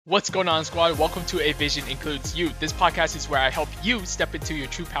What's going on, squad? Welcome to A Vision Includes You. This podcast is where I help you step into your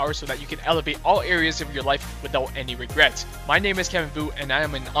true power so that you can elevate all areas of your life without any regrets. My name is Kevin Vu, and I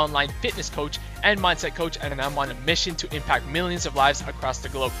am an online fitness coach and mindset coach, and I'm on a mission to impact millions of lives across the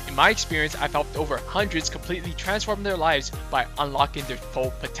globe. In my experience, I've helped over hundreds completely transform their lives by unlocking their full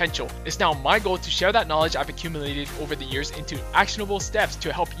potential. It's now my goal to share that knowledge I've accumulated over the years into actionable steps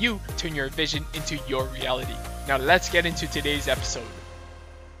to help you turn your vision into your reality. Now let's get into today's episode.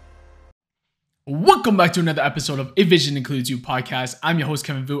 Welcome back to another episode of A Vision Includes You podcast. I'm your host,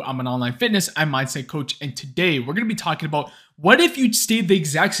 Kevin Vu. I'm an online fitness and mindset coach. And today we're going to be talking about what if you stayed the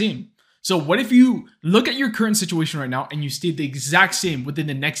exact same? So what if you look at your current situation right now and you stayed the exact same within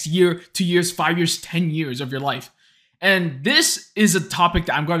the next year, 2 years, 5 years, 10 years of your life? And this is a topic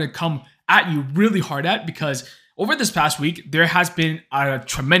that I'm going to come at you really hard at because over this past week, there has been a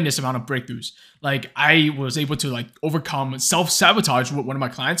tremendous amount of breakthroughs. Like I was able to overcome self-sabotage with one of my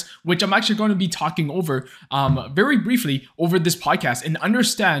clients, which I'm actually going to be talking over very briefly over this podcast and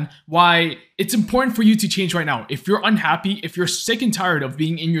understand why it's important for you to change right now. If you're unhappy, if you're sick and tired of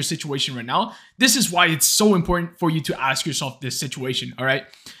being in your situation right now, this is why it's so important for you to ask yourself this situation, all right?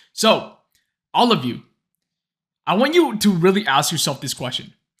 So all of you, I want you to really ask yourself this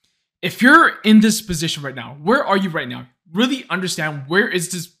question. If you're in this position right now, where are you right now? Really understand where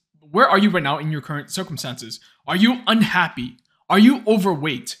are you right now in your current circumstances? Are you unhappy? Are you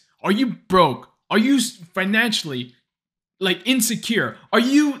overweight? Are you broke? Are you financially insecure? Are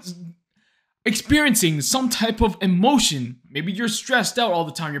you experiencing some type of emotion? Maybe you're stressed out all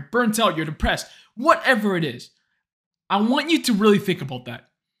the time, you're burnt out, you're depressed, whatever it is. I want you to really think about that.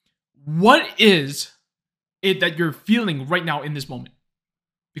 What is it that you're feeling right now in this moment?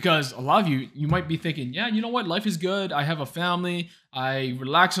 Because a lot of you might be thinking, yeah, you know what? Life is good. I have a family. I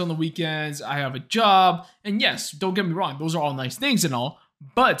relax on the weekends. I have a job. And yes, don't get me wrong. Those are all nice things and all.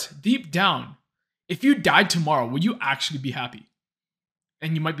 But deep down, if you died tomorrow, would you actually be happy?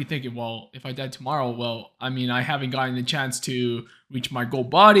 And you might be thinking, well, if I died tomorrow, I haven't gotten the chance to reach my goal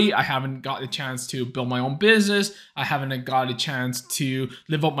body. I haven't got the chance to build my own business. I haven't got a chance to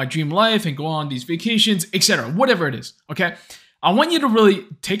live out my dream life and go on these vacations, etc. Whatever it is, okay? I want you to really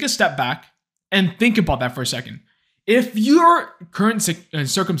take a step back and think about that for a second. If your current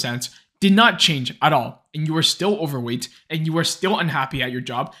circumstance did not change at all, and you are still overweight, and you are still unhappy at your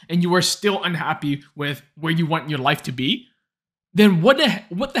job, and you are still unhappy with where you want your life to be, then what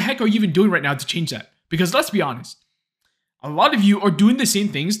the heck are you even doing right now to change that? Because let's be honest, a lot of you are doing the same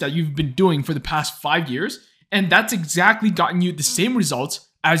things that you've been doing for the past 5 years, and that's exactly gotten you the same results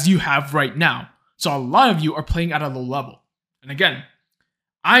as you have right now. So a lot of you are playing at a low level. And again,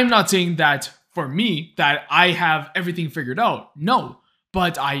 I'm not saying that for me that I have everything figured out. No,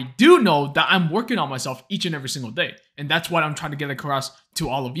 but I do know that I'm working on myself each and every single day. And that's what I'm trying to get across to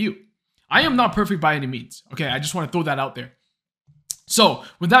all of you. I am not perfect by any means. Okay, I just want to throw that out there. So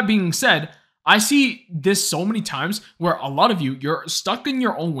with that being said, I see this so many times where a lot of you're stuck in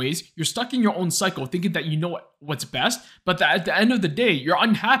your own ways. You're stuck in your own cycle thinking that you know what's best. But that at the end of the day, you're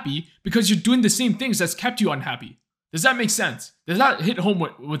unhappy because you're doing the same things that's kept you unhappy. Does that make sense? Does that hit home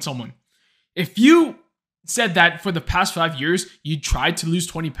with someone? If you said that for the past 5 years, you tried to lose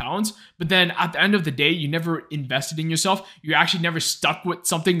 20 pounds, but then at the end of the day, you never invested in yourself, you actually never stuck with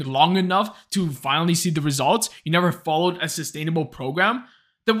something long enough to finally see the results, you never followed a sustainable program,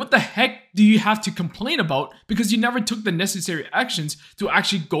 then what the heck do you have to complain about because you never took the necessary actions to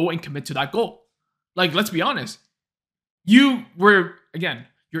actually go and commit to that goal? Let's be honest. You were, again,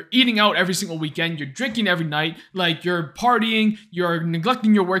 you're eating out every single weekend. You're drinking every night. You're partying. You're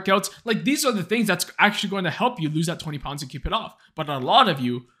neglecting your workouts. These are the things that's actually going to help you lose that 20 pounds and keep it off. But a lot of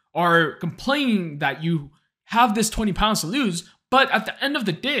you are complaining that you have this 20 pounds to lose. But at the end of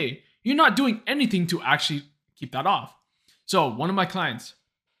the day, you're not doing anything to actually keep that off. So one of my clients,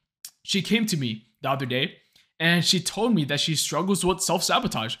 she came to me the other day and she told me that she struggles with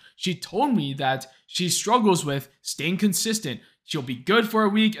self-sabotage. She told me that she struggles with staying consistent. She'll be good for a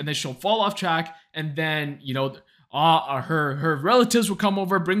week and then she'll fall off track. And then, her relatives will come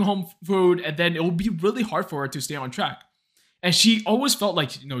over, bring home food, and then it will be really hard for her to stay on track. And she always felt like,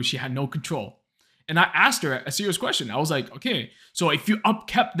 she had no control. And I asked her a serious question. I was like, okay, so if you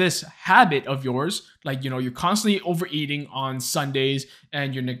upkept this habit of yours, you're constantly overeating on Sundays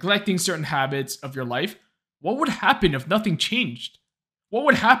and you're neglecting certain habits of your life, what would happen if nothing changed? What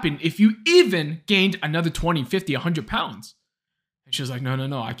would happen if you even gained another 20, 50, 100 pounds? And she was like,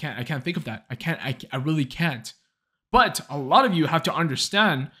 no, I can't think of that. I really can't. But a lot of you have to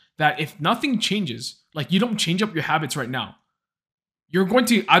understand that if nothing changes, you don't change up your habits right now, you're going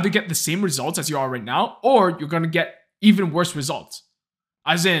to either get the same results as you are right now, or you're going to get even worse results.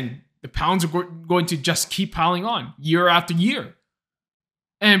 As in, the pounds are going to just keep piling on year after year.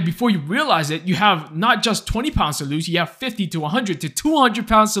 And before you realize it, you have not just 20 pounds to lose, you have 50 to 100 to 200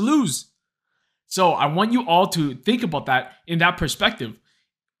 pounds to lose. So I want you all to think about that in that perspective.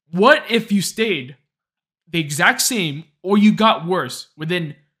 What if you stayed the exact same or you got worse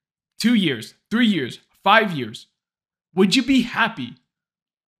within 2 years, 3 years, 5 years? Would you be happy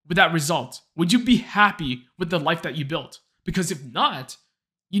with that result? Would you be happy with the life that you built? Because if not,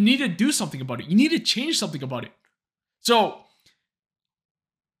 you need to do something about it. You need to change something about it. So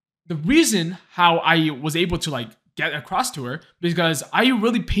the reason how I was able to get across to her, because I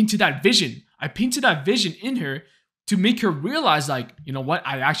really painted that vision. I painted that vision in her to make her realize, you know what?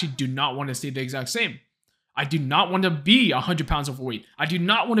 I actually do not want to stay the exact same. I do not want to be 100 pounds overweight. I do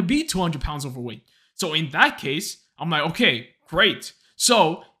not want to be 200 pounds overweight. So in that case, I'm like, okay, great.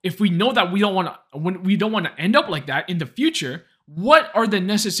 So if we know that we don't want to end up like that in the future, what are the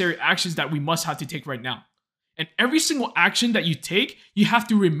necessary actions that we must have to take right now? And every single action that you take, you have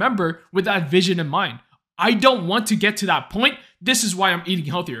to remember with that vision in mind. I don't want to get to that point. This is why I'm eating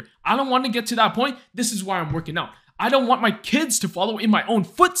healthier. I don't want to get to that point. This is why I'm working out. I don't want my kids to follow in my own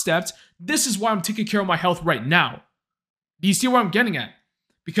footsteps. This is why I'm taking care of my health right now. Do you see where I'm getting at?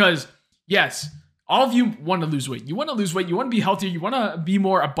 Because yes, all of you want to lose weight. You want to lose weight. You want to be healthier. You want to be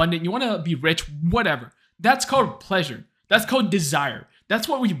more abundant. You want to be rich, whatever. That's called pleasure. That's called desire. That's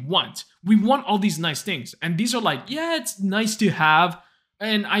what we want. We want all these nice things. And these are yeah, it's nice to have.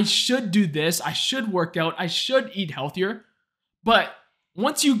 And I should do this. I should work out. I should eat healthier. But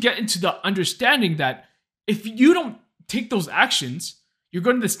once you get into the understanding that if you don't take those actions, you're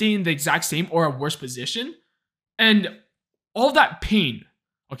going to stay in the exact same or a worse position. And all that pain,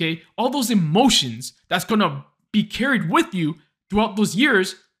 okay, all those emotions that's going to be carried with you throughout those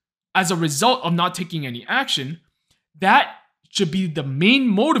years as a result of not taking any action, that should be the main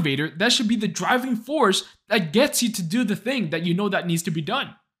motivator. That should be the driving force that gets you to do the thing that you know that needs to be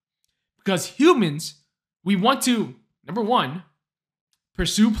done. Because humans, we want to, number one,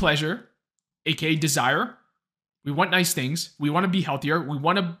 pursue pleasure, aka desire. We want nice things. We want to be healthier. We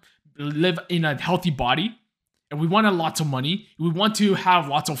want to live in a healthy body. And we want lots of money. We want to have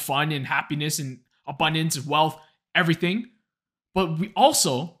lots of fun and happiness and abundance, wealth, everything. But we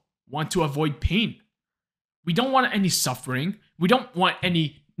also want to avoid pain. We don't want any suffering. We don't want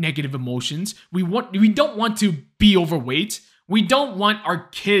any negative emotions. We don't want to be overweight. We don't want our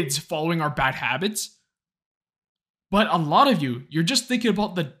kids following our bad habits. But a lot of you're just thinking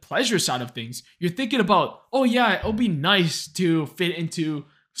about the pleasure side of things. You're thinking about, oh yeah, it'll be nice to fit into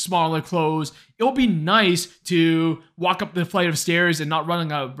smaller clothes. It'll be nice to walk up the flight of stairs and not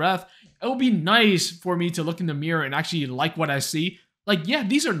running out of breath. It'll be nice for me to look in the mirror and actually like what I see. Yeah,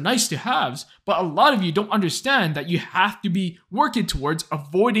 these are nice to haves, but a lot of you don't understand that you have to be working towards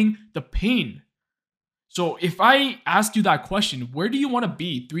avoiding the pain. So if I asked you that question, where do you want to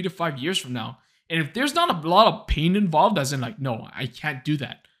be 3 to 5 years from now? And if there's not a lot of pain involved, as in no, I can't do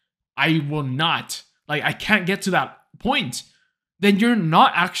that. I will not. I can't get to that point. Then you're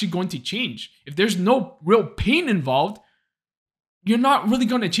not actually going to change. If there's no real pain involved, you're not really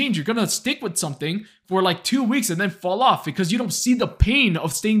going to change. You're going to stick with something for 2 weeks and then fall off because you don't see the pain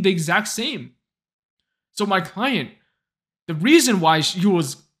of staying the exact same. So my client, the reason why she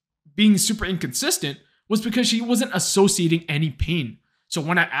was being super inconsistent was because she wasn't associating any pain. So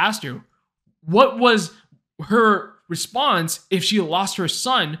when I asked her, what was her response if she lost her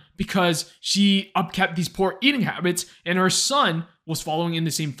son because she upkept these poor eating habits and her son was following in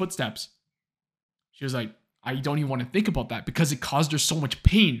the same footsteps? She was like, I don't even want to think about that because it caused her so much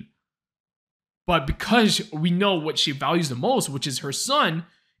pain. But because we know what she values the most, which is her son,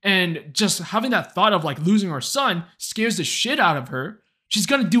 and just having that thought of losing her son scares the shit out of her, she's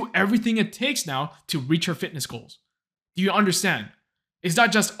going to do everything it takes now to reach her fitness goals. Do you understand? It's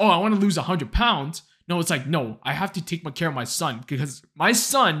not just, oh, I want to lose 100 pounds. No, it's no, I have to take care of my son because my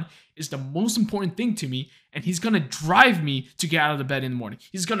son is the most important thing to me, and he's going to drive me to get out of the bed in the morning.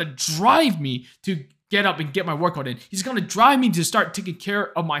 He's going to drive me to get up and get my workout in. He's going to drive me to start taking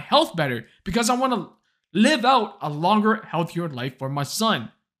care of my health better because I want to live out a longer, healthier life for my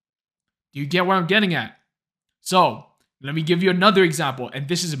son. Do you get where I'm getting at? So let me give you another example. And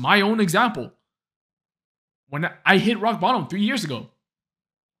this is my own example. When I hit rock bottom 3 years ago,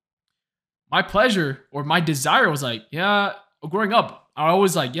 my pleasure or my desire was growing up, I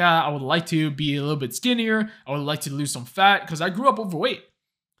always I would like to be a little bit skinnier. I would like to lose some fat because I grew up overweight.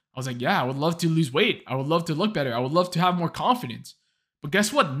 I was I would love to lose weight. I would love to look better. I would love to have more confidence. But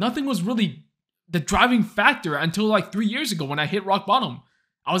guess what? Nothing was really the driving factor until 3 years ago when I hit rock bottom.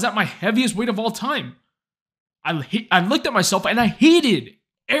 I was at my heaviest weight of all time. I looked at myself and I hated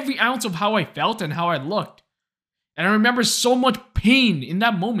every ounce of how I felt and how I looked. And I remember so much pain in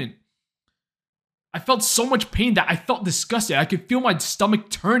that moment. I felt so much pain that I felt disgusted. I could feel my stomach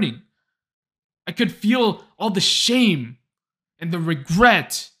turning. I could feel all the shame and the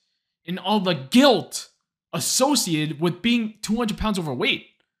regret and all the guilt associated with being 200 pounds overweight.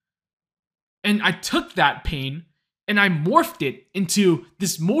 And I took that pain and I morphed it into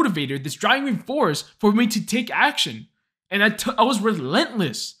this motivator, this driving force for me to take action. And I was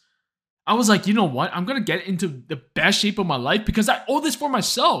relentless. I was like, you know what? I'm going to get into the best shape of my life because I owe this for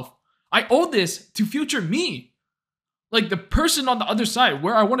myself. I owe this to future me. Like the person on the other side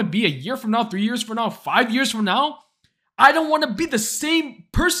where I want to be a year from now, 3 years from now, 5 years from now. I don't want to be the same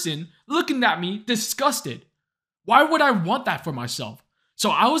person looking at me disgusted. Why would I want that for myself? So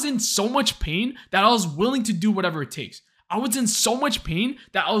I was in so much pain that I was willing to do whatever it takes. I was in so much pain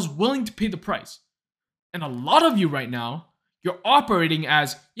that I was willing to pay the price. And a lot of you right now, you're operating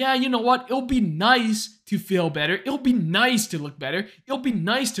as, yeah, you know what? It'll be nice to feel better. It'll be nice to look better. It'll be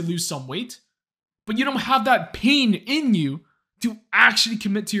nice to lose some weight. But you don't have that pain in you to actually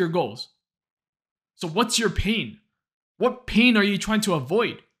commit to your goals. So what's your pain? What pain are you trying to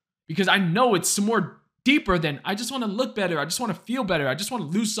avoid? Because I know it's more deeper than I just want to look better. I just want to feel better. I just want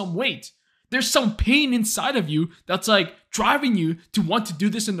to lose some weight. There's some pain inside of you that's like driving you to want to do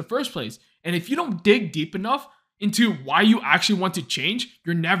this in the first place. And if you don't dig deep enough into why you actually want to change,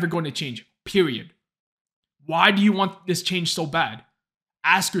 you're never going to change, period. Why do you want this change so bad?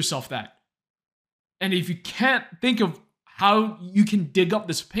 Ask yourself that. And if you can't think of how you can dig up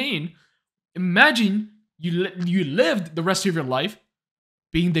this pain, imagine you lived the rest of your life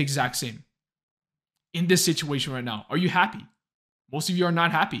being the exact same. In this situation right now, are you happy? Most of you are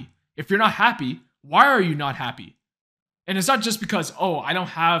not happy. If you're not happy, why are you not happy? And it's not just because, oh, I don't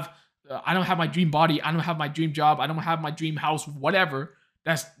have my dream body, I don't have my dream job, I don't have my dream house, whatever.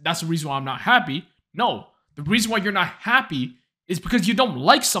 That's the reason why I'm not happy. No, the reason why you're not happy is because you don't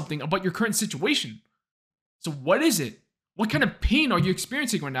like something about your current situation. So what is it? What kind of pain are you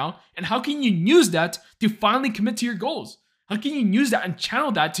experiencing right now? And how can you use that to finally commit to your goals? How can you use that and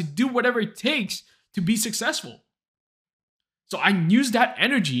channel that to do whatever it takes to be successful? So I used that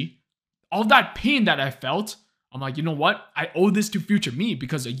energy, all that pain that I felt. I'm like, you know what? I owe this to future me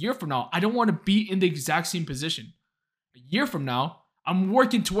because a year from now, I don't want to be in the exact same position. A year from now, I'm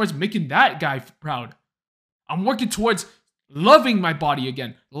working towards making that guy proud. I'm working towards loving my body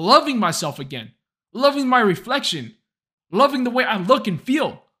again, loving myself again, loving my reflection, loving the way I look and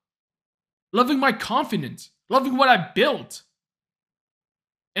feel, loving my confidence, loving what I built.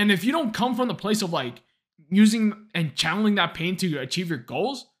 And if you don't come from the place of like using and channeling that pain to achieve your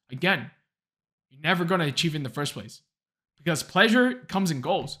goals, again, you're never going to achieve it in the first place because pleasure comes and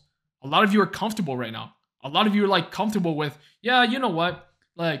goes. A lot of you are comfortable right now. A lot of you are like comfortable with, yeah, you know what?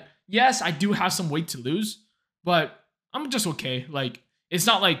 Like, yes, I do have some weight to lose, but I'm just okay. Like, it's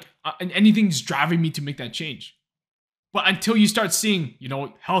not like anything's driving me to make that change. But until you start seeing,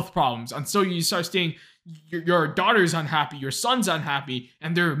 health problems, until you start seeing your daughter's unhappy, your son's unhappy,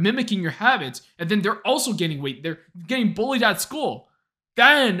 and they're mimicking your habits, and then they're also gaining weight, they're getting bullied at school,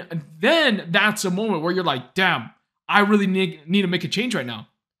 then that's a moment where you're like, damn, I really need to make a change right now.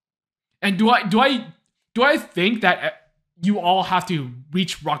 And do I think that you all have to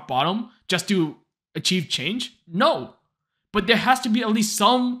reach rock bottom just to achieve change? No. But there has to be at least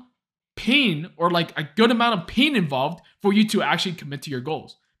some pain or like a good amount of pain involved for you to actually commit to your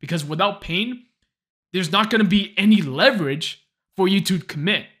goals. Because without pain, there's not going to be any leverage for you to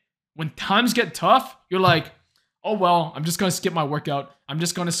commit. When times get tough, you're like, oh, well, I'm just going to skip my workout. I'm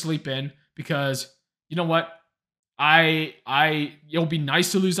just going to sleep in because you know what? It'll be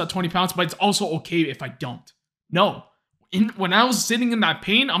nice to lose that 20 pounds, but it's also okay if I don't. No. When I was sitting in that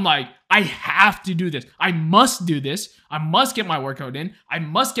pain, I'm like, I have to do this. I must do this. I must get my workout in. I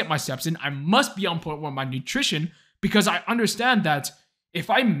must get my steps in. I must be on point with my nutrition because I understand that if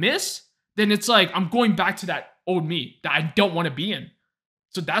I miss, then it's like I'm going back to that old me that I don't want to be in.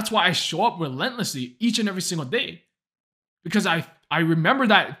 So that's why I show up relentlessly each and every single day because I remember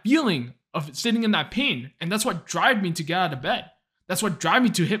that feeling of sitting in that pain. And that's what drives me to get out of bed. That's what drives me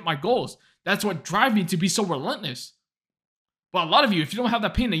to hit my goals. That's what drives me to be so relentless. But a lot of you, if you don't have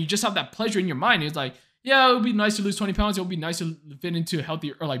that pain and you just have that pleasure in your mind, it's like, yeah, it would be nice to lose 20 pounds. It would be nice to fit into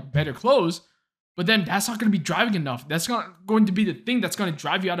healthier or like better clothes. But then that's not going to be driving enough. That's not going to be the thing that's going to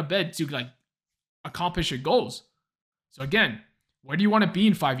drive you out of bed to like accomplish your goals. So again, where do you want to be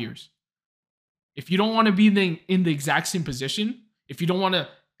in 5 years? If you don't want to be in the exact same position, if you don't want to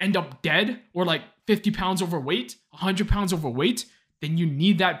end up dead or like 50 pounds overweight, 100 pounds overweight, then you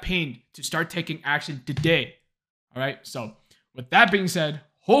need that pain to start taking action today. All right. So with that being said,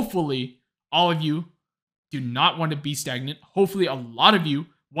 hopefully all of you do not want to be stagnant. Hopefully a lot of you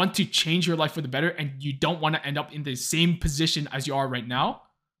want to change your life for the better and you don't want to end up in the same position as you are right now.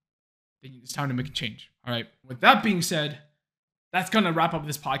 Then it's time to make a change. All right. With that being said, that's going to wrap up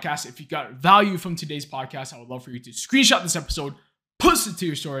this podcast. If you got value from today's podcast, I would love for you to screenshot this episode, post it to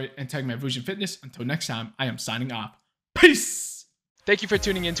your story, and tag MyVusion Fitness. Until next time, I am signing off. Peace. Thank you for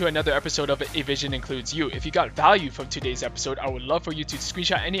tuning in to another episode of A Vision Includes You. If you got value from today's episode, I would love for you to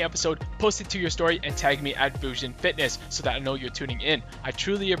screenshot any episode, post it to your story, and tag me at Vusion Fitness so that I know you're tuning in. I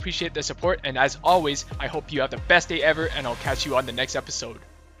truly appreciate the support, and as always, I hope you have the best day ever, and I'll catch you on the next episode.